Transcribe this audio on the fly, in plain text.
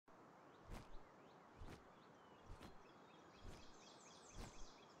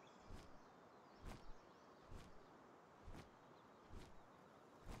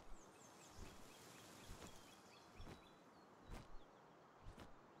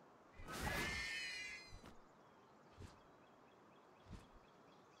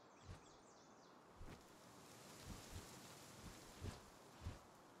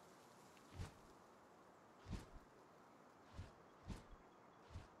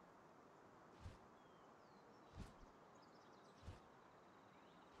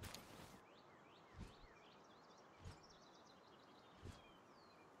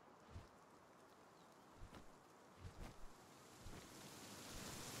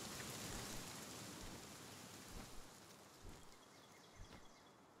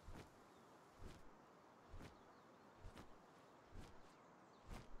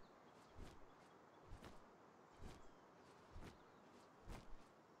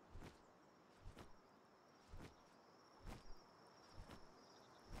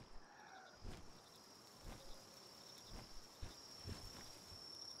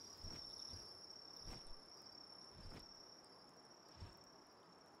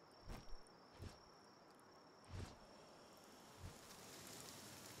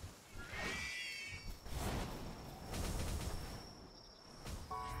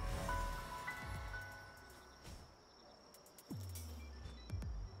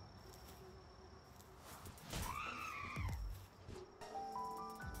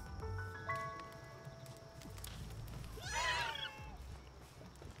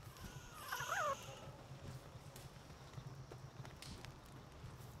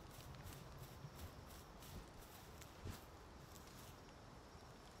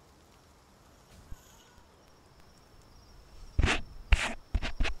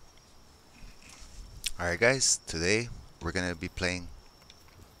Alright guys, today we're gonna be playing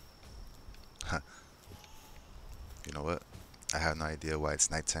you know what? I have no idea why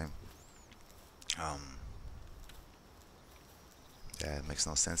it's nighttime. Um yeah, it makes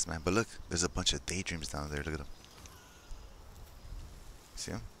no sense, man. But look, there's a bunch of daydreams down there. Look at them.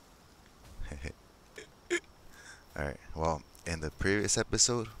 See them? Alright, well, in the previous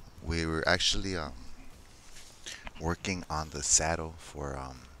episode, we were actually working on the saddle for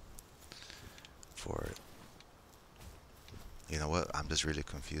you know what? I'm just really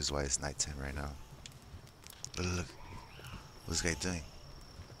confused why it's nighttime right now. Look, what's this guy doing?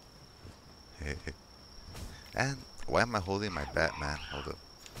 And why am I holding my bat, man? Hold up.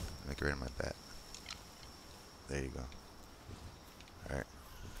 Let me get rid of my bat. There you go. Alright.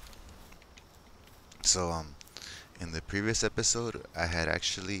 So in the previous episode I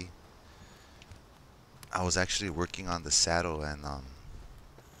was actually working on the saddle and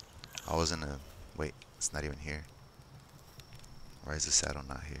I was in a wait, it's not even here. Why is the saddle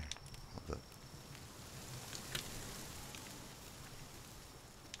not here? Hold up.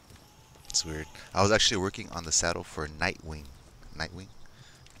 It's weird. I was actually working on the saddle for Nitewing. Nitewing?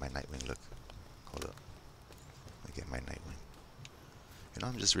 My Nitewing, look. Hold up. Let me get my Nitewing. You know,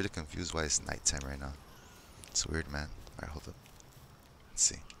 I'm just really confused why it's nighttime right now. It's weird, man. Alright, hold up. Let's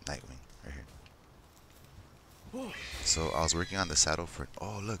see. Nitewing, right here. So I was working on the saddle for.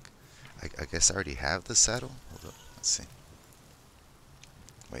 Oh, look. I guess I already have the saddle. Hold up. Let's see.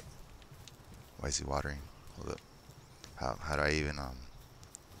 Wait. Why is he watering? Hold up. How do I even how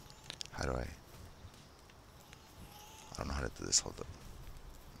do I don't know how to do this. Hold up.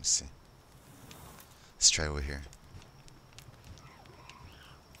 Let me see. Let's try over here.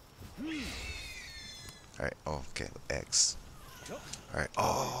 Alright, oh, okay, X. Alright,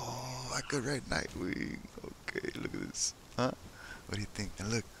 oh, I could ride Nightwing. Okay, look at this. Huh? What do you think?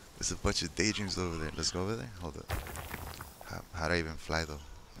 And look, there's a bunch of daydreams over there. Let's go over there. Hold up. How do I even fly though?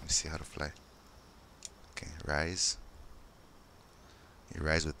 Let me see how to fly. Okay, rise. You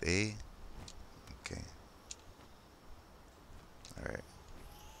rise with A. Okay. Alright.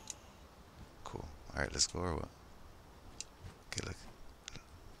 Cool. Alright, let's go or what? Okay, look.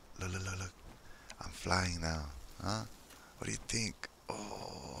 Look. I'm flying now. Huh? What do you think?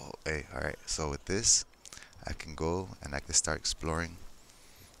 Oh, hey, alright. So with this, I can go and I can start exploring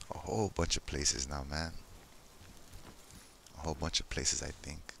a whole bunch of places now, man. A whole bunch of places, I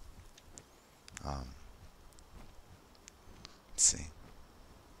think. Let's see.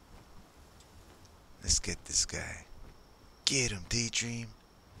 Let's get this guy. Get him, Daydream.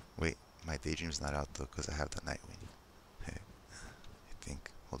 Wait, my Daydream's not out though because I have the Nightwing. I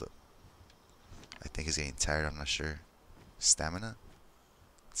think. Hold up. I think he's getting tired. I'm not sure. Stamina?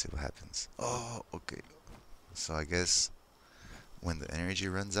 Let's see what happens. Oh, okay. So I guess when the energy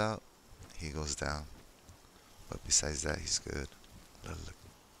runs out, he goes down. But besides that, he's good. Look.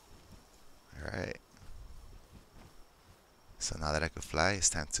 Alright. So now that I can fly, it's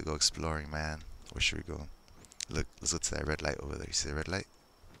time to go exploring, man. Where should we go? Look, let's go to that red light over there. You see the red light?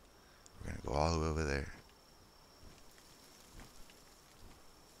 We're gonna go all the way over there.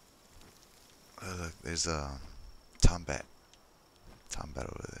 Oh, look, there's a Tombat. Tombat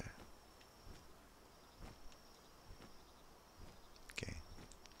over there. Okay.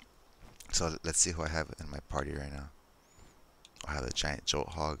 So let's see who I have in my party right now. I have the giant Jolt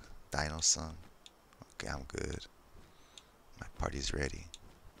Hog, Dino Son. Okay, I'm good. My party's ready.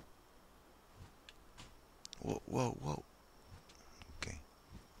 Whoa. Okay.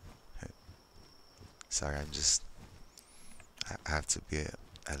 Sorry, I have to be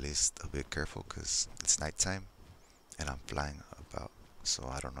at least a bit careful because it's nighttime and I'm flying about. So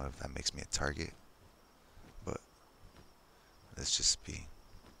I don't know if that makes me a target. But let's just be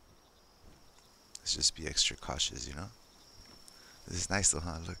extra cautious, you know? This is nice though,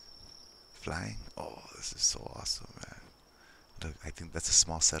 huh? Look. Flying. Oh, this is so awesome, man. Look, I think that's a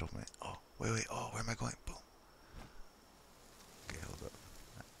small settlement. Oh, wait. Oh, where am I going? Boom. Okay, hold up.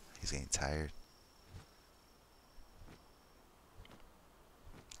 He's getting tired.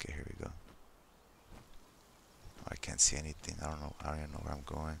 Okay, here we go. Oh, I can't see anything. I don't know. I don't even know where I'm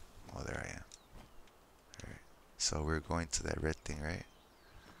going. Oh, there I am. Alright. So we're going to that red thing, right?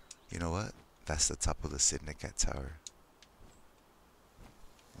 You know what? That's the top of the Sydney Cat Tower.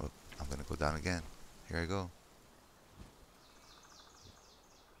 Oh, I'm gonna go down again. Here I go.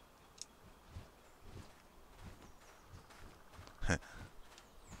 Okay.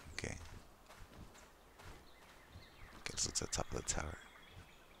 Okay, let's go to the top of the tower.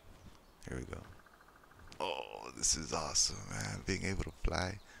 Here we go. Oh, this is awesome, man. Being able to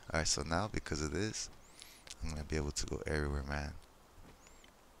fly. Alright, so now because of this, I'm gonna be able to go everywhere, man.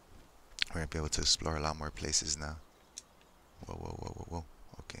 We're gonna be able to explore a lot more places now. Whoa, whoa, whoa, whoa, whoa.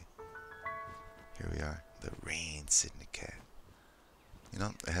 Okay, here we are. The Rain Syndicate. You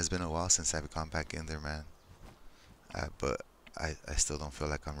know, it has been a while since I've gone back in there, man. But I still don't feel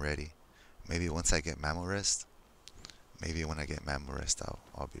like I'm ready. Maybe once I get mammal rest, maybe when I get mammal rest,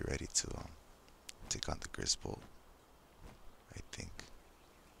 I'll be ready to take on the Grisbolt. I think.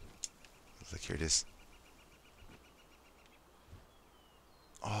 Look, here it is.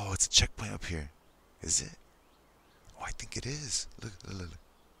 Oh, it's a checkpoint up here. Is it? Oh, I think it is. Look, look, look, look.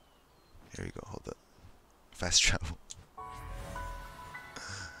 Here we go. Hold up. Fast travel.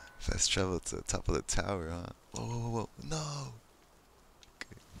 Fast travel to the top of the tower, huh? Whoa, whoa, whoa, whoa. No!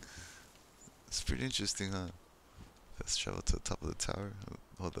 Okay. It's pretty interesting, huh? Fast travel to the top of the tower.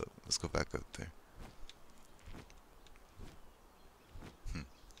 Hold up. Let's go back up there.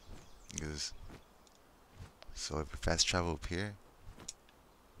 Because so if we fast travel up here,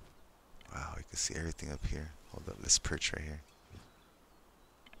 wow, we can see everything up here. Hold up, let's perch right here.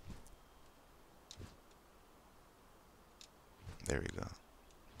 There we go.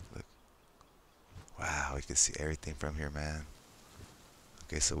 Look. Wow, we can see everything from here, man.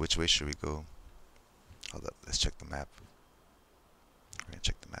 Okay, so which way should we go? Hold up, let's check the map. We're gonna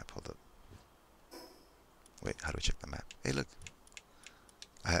check the map. Hold up. Wait, how do we check the map? Hey, look.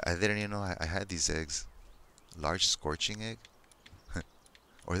 I didn't even know I had these eggs. Large scorching egg.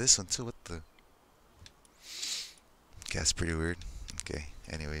 Or this one too. What the? Okay, that's pretty weird. Okay,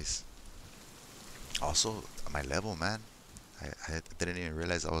 anyways. Also, my level, man. I didn't even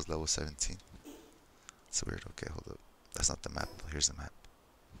realize I was level 17. It's weird. Okay, hold up. That's not the map. Here's the map.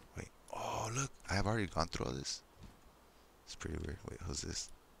 Wait. Oh, look. I have already gone through all this. It's pretty weird. Wait, who's this?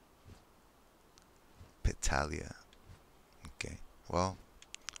 Petalia. Okay. Well,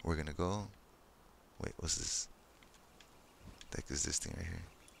 we're gonna go. Wait, what's this? What the heck is this thing right here?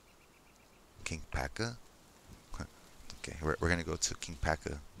 King Paka? Okay, we're gonna go to King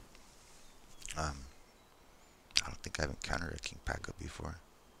Paka. I don't think I've encountered a King Paka before.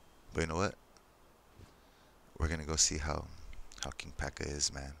 But you know what? We're gonna go see how King Paka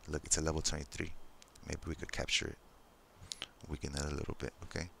is, man. Look, it's a level 23. Maybe we could capture it. Weaken it a little bit,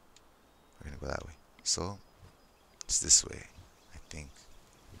 okay? We're gonna go that way. So, it's this way, I think.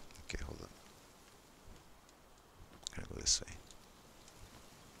 Okay, hold up. I'm gonna go this way.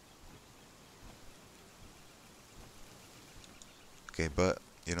 Okay, but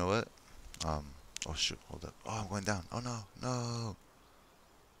you know what? Oh shoot, hold up. Oh, I'm going down. Oh no, no.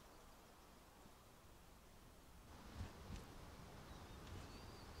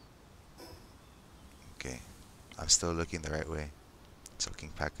 Okay, I'm still looking the right way. So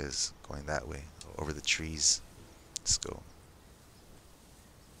King Paka's going that way, over the trees. Let's go.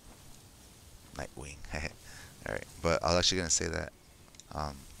 Nitewing. Alright, but I was actually gonna say that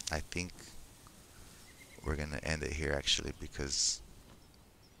I think we're gonna end it here actually because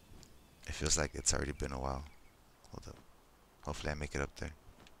it feels like it's already been a while. Hold up. Hopefully I make it up there.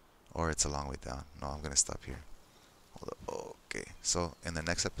 Or it's a long way down. No, I'm gonna stop here. Hold up. Okay, so in the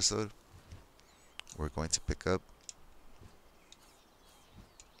next episode, we're going to pick up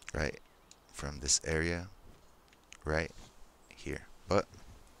right from this area right here. But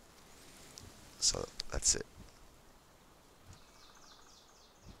so that's it.